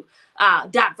trying to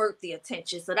divert the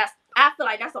attention. So I feel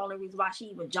like that's the only reason why she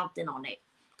even jumped in on that,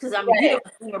 because I mean you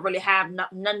don't even really have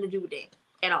nothing to do with that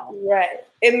at all. Right.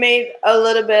 It made a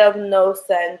little bit of no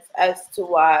sense as to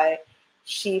why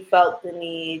she felt the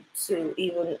need to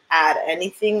even add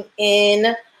anything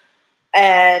in.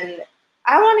 And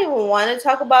I don't even want to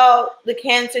talk about the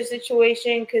cancer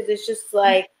situation because it's just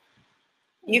like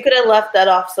you could have left that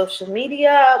off social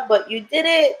media, but you did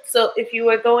it. So if you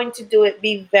were going to do it,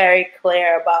 be very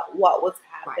clear about what was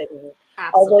happening.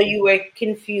 Right. Although you were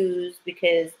confused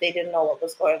because they didn't know what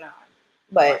was going on.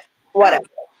 But whatever.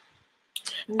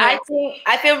 No.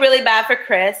 I feel really bad for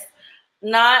Chris,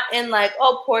 not in like,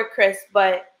 oh, poor Chris,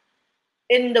 but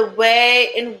in the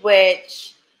way in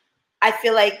which I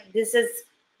feel like this has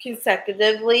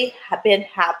consecutively been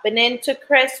happening to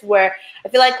Chris, where I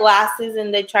feel like last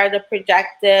season they tried to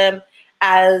project him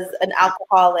as an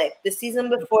alcoholic. The season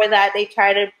before that, they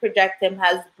tried to project him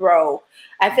as bro.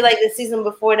 I feel like the season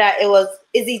before that, it was,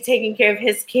 is he taking care of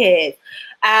his kid?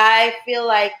 I feel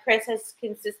like Chris has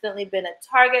consistently been a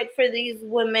target for these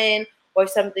women, or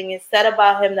something is said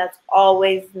about him that's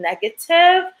always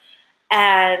negative.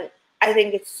 And I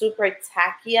think it's super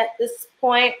tacky at this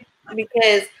point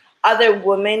because other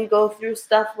women go through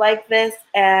stuff like this.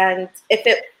 And if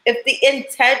the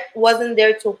intent wasn't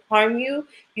there to harm you,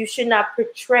 you should not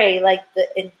portray like the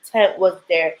intent was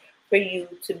there for you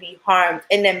to be harmed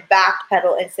and then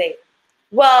backpedal and say,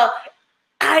 well,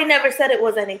 I never said it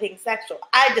was anything sexual.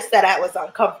 I just said I was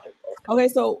uncomfortable. Okay,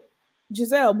 so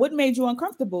Giselle, what made you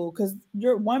uncomfortable? Because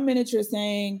you're 1 minute you're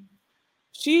saying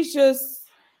she's just,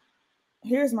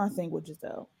 here's my thing with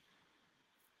Giselle.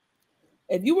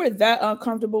 If you were that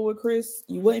uncomfortable with Chris,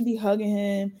 you wouldn't be hugging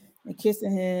him and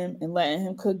kissing him and letting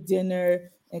him cook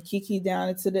dinner and kiki down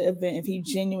into the event if he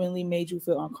genuinely made you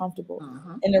feel uncomfortable.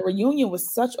 Uh-huh. And the reunion was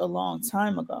such a long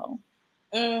time ago.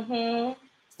 Mm-hmm.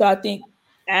 So I think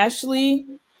Ashley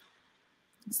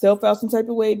still felt some type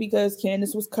of way because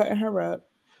Candace was cutting her up.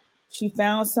 She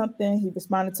found something. He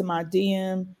responded to my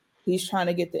DM. He's trying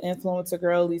to get the influencer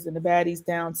girlies and the baddies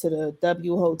down to the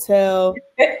W Hotel.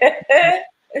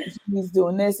 He's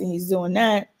doing this and he's doing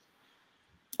that.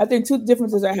 I think two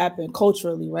differences are happening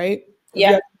culturally, right? Yeah.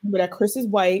 You have to remember that Chris is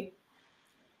white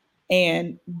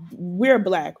and we're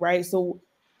black, right? So,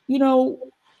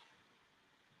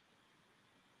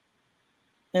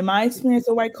 in my experience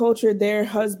of white culture, their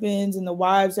husbands and the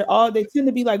wives, they tend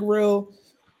to be like real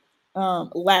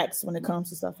lax when it comes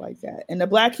to stuff like that. In the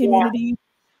black community,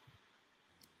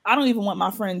 I don't even want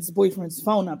my friend's boyfriend's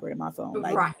phone number in my phone.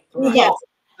 Like, right. Yeah.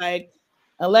 Like,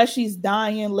 unless she's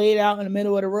dying, laid out in the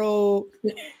middle of the road,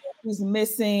 she's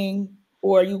missing,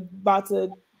 or you about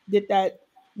to get that,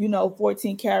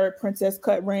 14 karat princess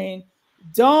cut ring,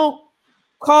 don't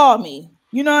call me.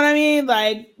 You know what I mean?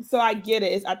 Like, so I get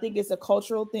it. I think it's a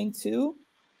cultural thing too,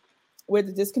 where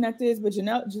the disconnect is. But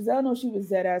Giselle knows she was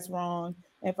dead ass wrong.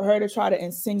 And for her to try to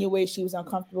insinuate she was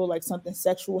uncomfortable, like something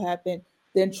sexual happened,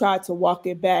 then tried to walk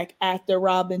it back after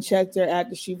Robyn checked her,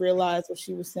 after she realized what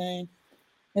she was saying.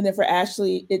 And then for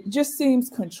Ashley, it just seems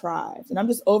contrived. And I'm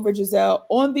just over Giselle.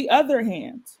 On the other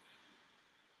hand,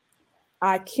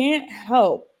 I can't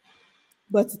help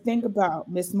but to think about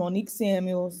Miss Monique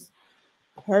Samuels,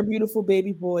 her beautiful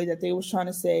baby boy that they was trying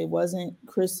to say wasn't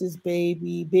Chris's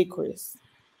baby, Big Chris.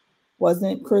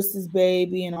 Wasn't Chris's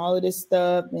baby and all of this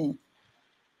stuff. And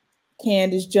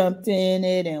Candace jumped in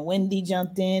it and Wendy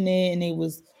jumped in it. And it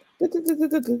was,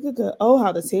 oh,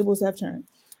 how the tables have turned.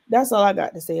 That's all I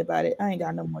got to say about it. I ain't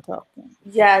got no more talking.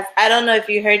 Yes, I don't know if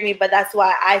you heard me, but that's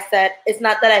why I said it's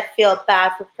not that I feel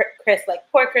bad for Chris, like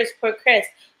poor Chris,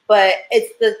 but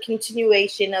it's the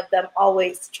continuation of them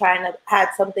always trying to add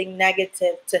something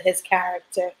negative to his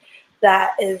character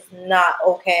that is not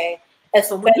okay.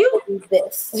 Especially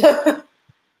this.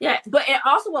 Yeah, but it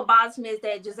also what bothers me is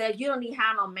that Giselle, you don't need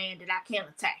have no man that I can't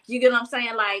attack. You get what I'm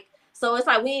saying? Like, so it's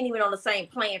like we ain't even on the same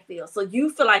playing field. So you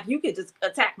feel like you could just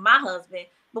attack my husband.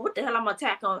 But what the hell I'm gonna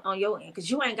attack on your end? Because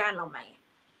you ain't got no man.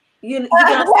 You get what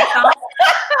I'm saying?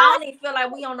 I don't even feel like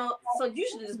we don't know. So you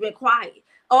should have just been quiet.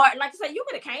 Or like I said, you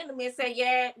could have came to me and said,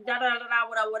 yeah,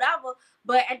 whatever.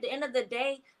 But at the end of the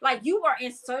day, like you were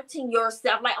inserting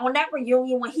yourself. Like on that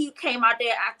reunion when he came out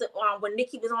there after when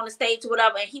Nikki was on the stage or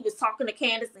whatever, and he was talking to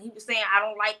Candace and he was saying, I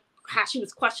don't like how she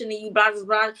was questioning you, blah, blah,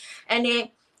 blah. And then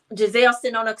Giselle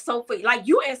sitting on a sofa. Like,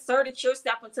 you inserted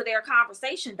yourself into their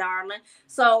conversation, darling.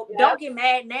 So don't get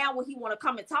mad now when he want to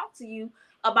come and talk to you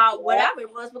about whatever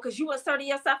it was, because you inserted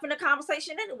yourself in the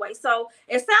conversation anyway. So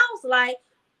it sounds like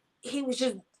he was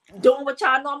just doing what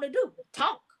y'all normally do,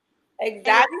 talk.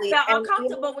 Exactly. And if you felt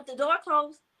uncomfortable with the door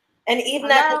closed, and even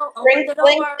that spring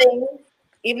fling thing,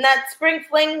 even that spring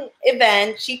fling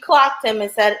event, she clocked him and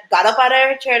said, got up out of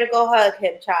her chair to go hug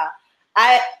him, child.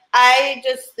 I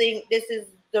just think this is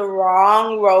the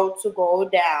wrong road to go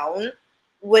down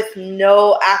with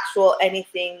no actual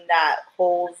anything that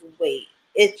holds weight.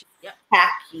 It's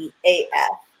tacky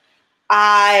AF.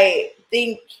 I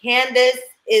think Candace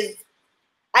is,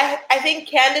 I think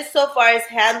Candace so far is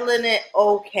handling it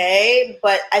okay,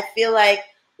 but I feel like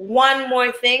one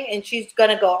more thing and she's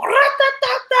gonna go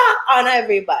on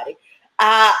everybody.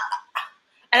 And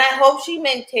I hope she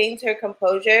maintains her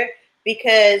composure,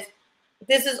 because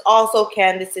this is also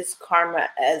Candace's karma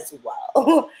as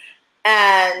well.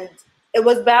 And it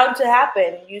was bound to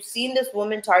happen. You've seen this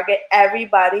woman target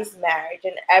everybody's marriage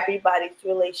and everybody's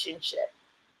relationship,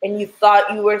 and you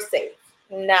thought you were safe.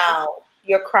 Now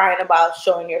you're crying about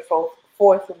showing your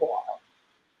fourth wall.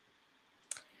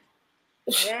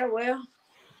 Yeah, well,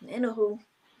 anywho.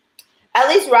 At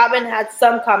least Robyn had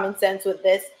some common sense with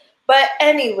this. But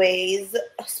anyways,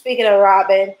 speaking of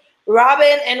Robyn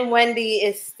and Wendy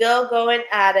is still going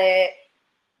at it.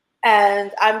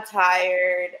 And I'm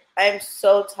tired. I'm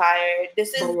so tired.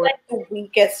 This is like the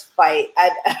weakest fight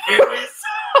I've ever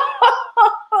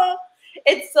saw.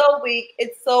 It's so weak.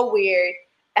 It's so weird.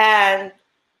 And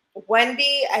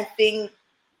Wendy, I think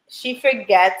she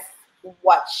forgets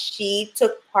what she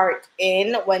took part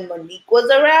in when Monique was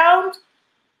around,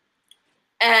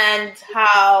 and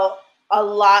how a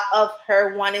lot of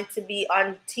her wanting to be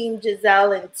on Team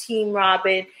Giselle and Team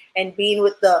Robyn and being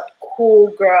with the cool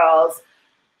girls,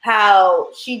 how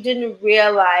she didn't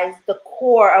realize the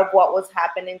core of what was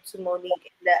happening to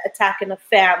Monique, the attacking of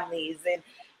families and,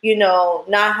 you know,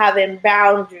 not having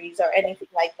boundaries or anything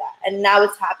like that. And now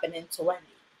it's happening to Wendy.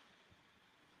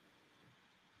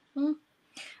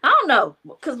 I don't know,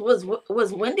 because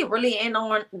was Wendy really in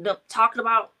on talking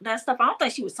about that stuff? I don't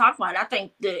think she was talking about it. I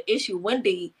think the issue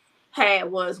Wendy had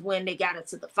was when they got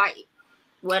into the fight.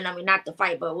 Well, I mean, not the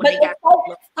fight, but when they got into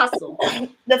the hustle.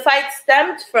 The fight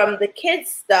stemmed from the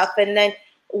kids stuff, and then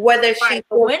whether she feels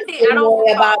Wendy, the same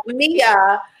way about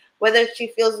Mia, whether she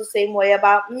feels the same way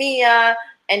about Mia,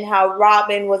 and how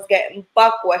Robyn was getting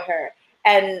buck with her,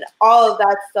 and all of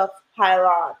that stuff pile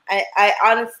on. I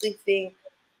honestly think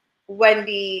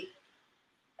Wendy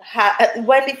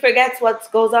forgets what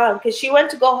goes on, because she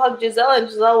went to go hug Giselle, and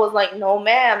Giselle was like, "No,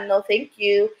 ma'am, no, thank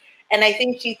you." And I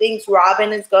think she thinks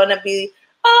Robyn is gonna be,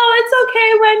 "Oh, it's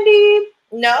okay, Wendy."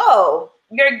 No,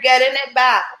 you're getting it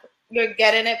back. You're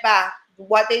getting it back.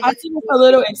 What they I think it's a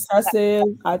little excessive.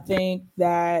 I think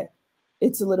that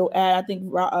it's a little. I think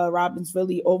Robyn's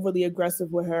really overly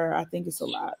aggressive with her. I think it's a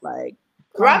lot. Like,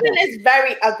 Robyn is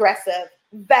very aggressive.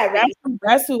 Very.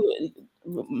 That's who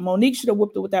Monique should have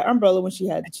whipped her with that umbrella when she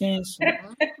had the chance.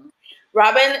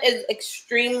 Robyn is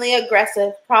extremely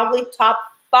aggressive. Probably top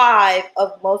 5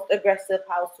 of most aggressive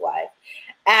housewives.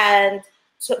 And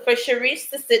for Charisse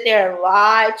to sit there and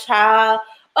lie, child.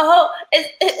 Oh,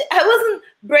 I wasn't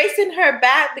bracing her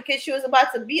back because she was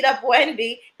about to beat up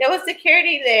Wendy. There was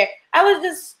security there. I was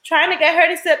just trying to get her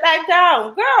to sit back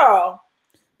down, girl.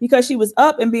 Because she was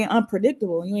up and being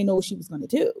unpredictable, and you didn't know what she was going to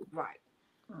do. Right.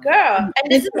 Girl,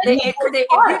 and this is if you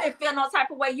didn't feel no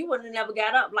type of way, you would have never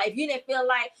got up. Like, if you didn't feel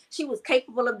like she was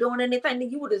capable of doing anything,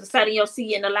 then you would have sat in your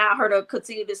seat and allowed her to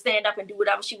continue to stand up and do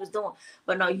whatever she was doing.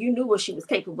 But no, you knew what she was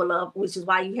capable of, which is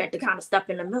why you had to kind of step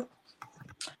in the middle.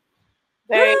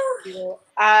 Very cool.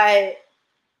 I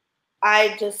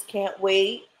just can't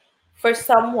wait for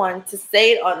someone to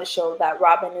say it on the show that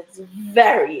Robyn is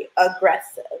very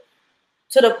aggressive,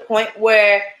 to the point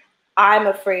where I'm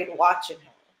afraid watching her.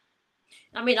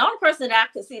 I mean, the only person that I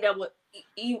could see that would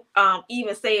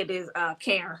even say it is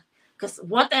Karen. Because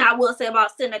one thing I will say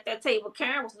about sitting at that table,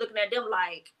 Karen was looking at them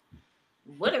like,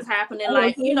 what is happening?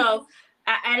 Like, you know,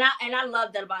 and I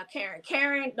love that about Karen.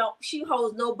 Karen, she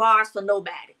holds no bars for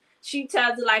nobody. She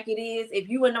tells it like it is. If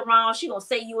you in the wrong, she gonna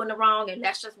say you in the wrong, and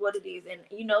that's just what it is. And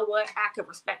you know what? I can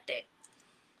respect that.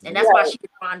 And that's why she can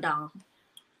run down.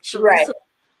 Right.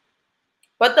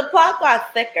 But the plot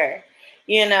got thicker,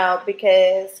 you know,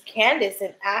 because Candace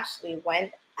and Ashley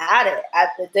went at it at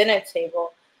the dinner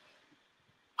table.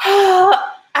 I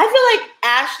feel like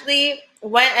Ashley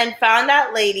went and found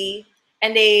that lady,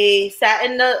 and they sat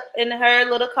in her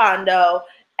little condo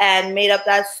and made up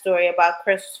that story about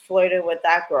Chris flirting with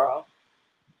that girl.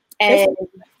 And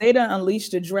they done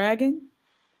unleashed the dragon.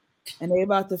 and they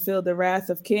about to feel the wrath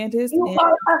of Candace. You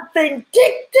are a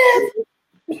vindictive.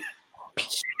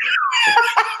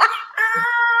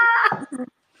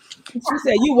 She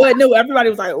said, "You wouldn't know." Everybody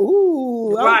was like,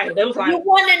 "Ooh, right." They was like, "You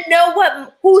want to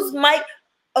know who's Mike?"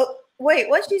 Oh, wait,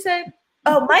 what she said?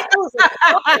 Oh, Michael's a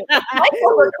client.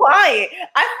 Michael's a client.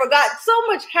 I forgot. So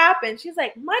much happened. She's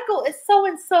like, Michael is so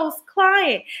and so's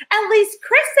client. At least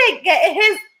Chris ain't getting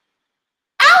his.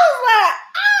 I was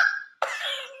like,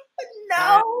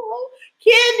 no,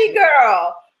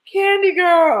 Candy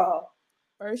Girl.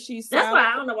 First she that's said, why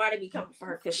I don't know why they be coming for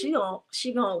her, because she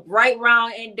gonna right,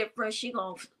 wrong, indifferent. She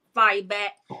gonna fight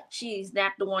back. She's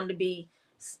not the one to be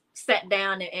sat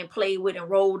down and played with and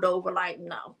rolled over. Like,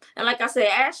 no. And like I said,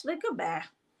 Ashley, goodbye.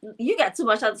 You got too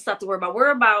much other stuff to worry about.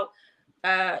 Worry about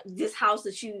this house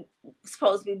that you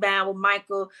supposed to be buying with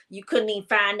Michael. You couldn't even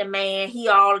find the man. He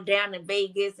all down in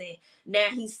Vegas, and now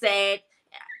he's sad.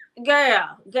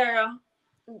 Girl,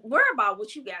 worry about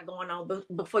what you got going on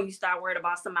before you start worried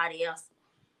about somebody else.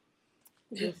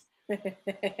 It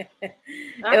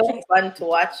was fun to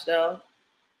watch, though.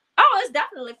 Oh, it's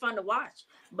definitely fun to watch.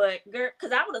 But girl,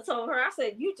 because I would have told her, I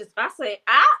said,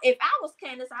 if I was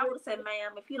Candace, I would have said,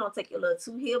 ma'am, if you don't take your little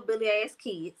 2 hillbilly ass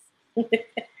kids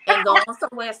and go on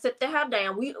somewhere and sit the hell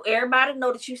down. Everybody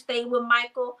know that you stayed with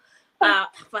Michael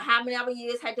for how many other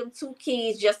years, had them 2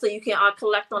 kids just so you can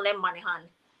collect on that money, honey.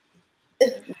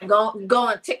 Go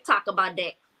on TikTok about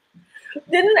that.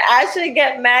 Didn't Ashley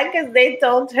get mad because they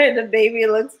told her the baby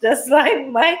looks just like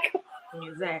Michael?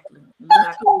 Exactly.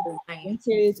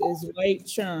 Kids is white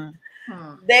Sean.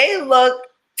 They look.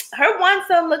 Her one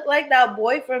son looked like that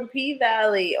boy from P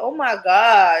Valley. Oh my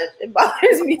gosh, it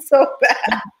bothers me so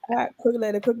bad. Quick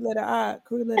letter. I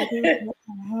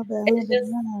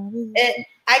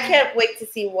can't wait to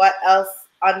see what else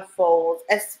unfolds,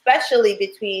 especially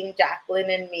between Jacqueline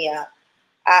and Mia.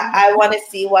 I want to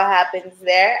see what happens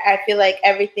there. I feel like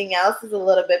everything else is a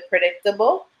little bit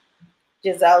predictable.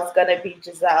 Giselle's going to be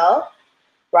Giselle.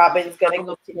 Robyn's going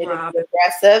to continue to be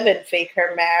aggressive and fake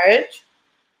her marriage.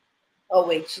 Oh,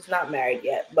 wait, she's not married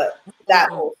yet, but that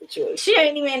whole situation. She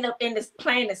ain't even in this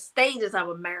playing the stages of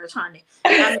a marriage, honey.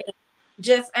 I mean,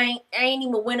 just ain't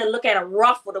even went to look at a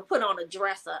ruffle to put on a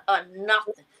dress or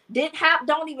nothing.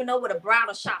 Don't even know where the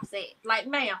bridal shop's at. Like,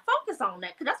 man, focus on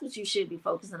that, because that's what you should be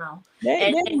focusing on.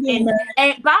 And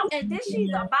then she's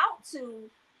about to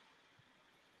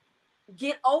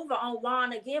get over on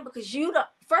Juan again, because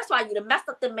first of all, you messed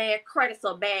up the man credit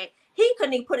so bad he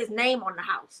couldn't even put his name on the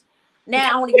house.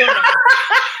 Now only your name.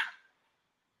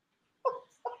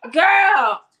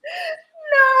 Girl.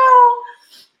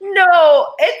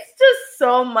 No, it's just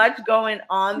so much going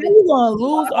on. You're gonna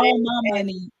lose all my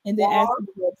money and then ask me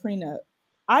for a prenup.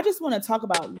 I just want to talk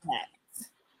about that.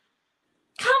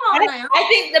 Come on now. I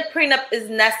think the prenup is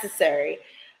necessary.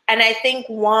 And I think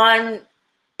Juan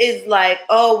is like,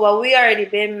 oh, well, we already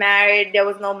been married. There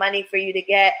was no money for you to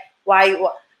get.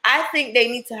 I think they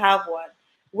need to have one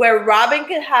where Robyn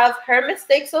can have her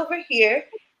mistakes over here,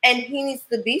 and he needs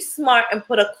to be smart and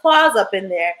put a clause up in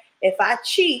there. If I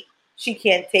cheat, she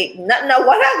can't take nothing of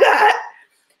what I got,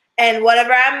 and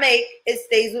whatever I make, it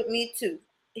stays with me too.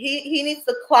 He needs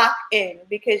to clock in,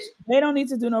 because they don't need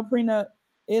to do no prenup.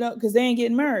 Because they ain't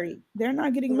getting married. They're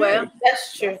not getting married. Well,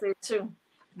 that's true. That's true.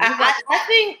 I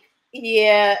think,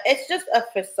 yeah, it's just a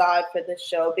facade for the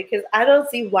show, because I don't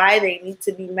see why they need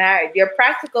to be married. You're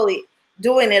practically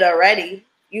doing it already.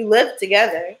 You live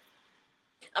together.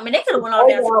 I mean, they could have went on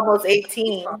there almost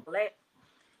 18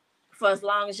 for as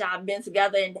long as y'all been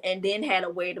together, and then had a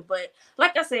wedding. But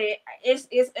like I said,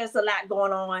 it's a lot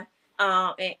going on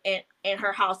in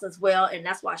her house as well, and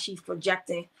that's why she's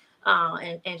projecting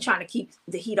and trying to keep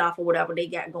the heat off or whatever they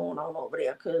got going on over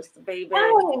there. Because the baby, I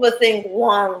don't even think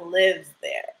Juan lives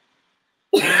there.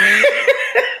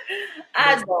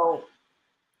 I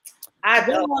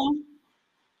don't.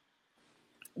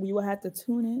 We will have to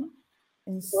tune in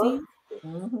and see.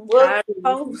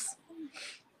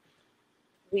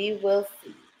 We will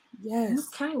see. Yes.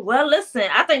 Okay. Well, listen,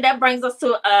 I think that brings us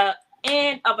to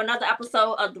end of another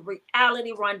episode of the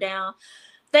Reality Rundown.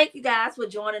 Thank you guys for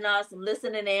joining us and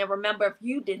listening in. Remember, if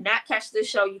you did not catch this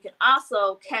show, you can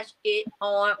also catch it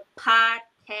on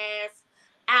podcasts,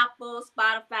 Apple,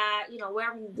 Spotify,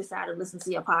 wherever you decide to listen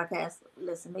to your podcast.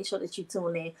 Listen, make sure that you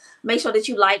tune in. Make sure that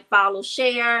you like, follow,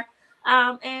 share.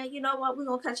 And you know what? We're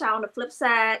going to catch y'all on the flip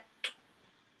side.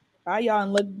 Bye, y'all.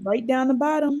 And look right down the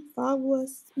bottom. Follow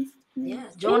us. Yeah,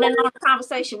 join in on the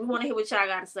conversation. We want to hear what y'all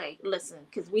got to say. Listen,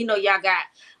 because we know y'all got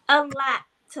a lot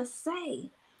to say.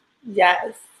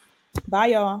 Yes. Bye,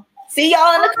 y'all. See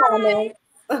y'all in the comments.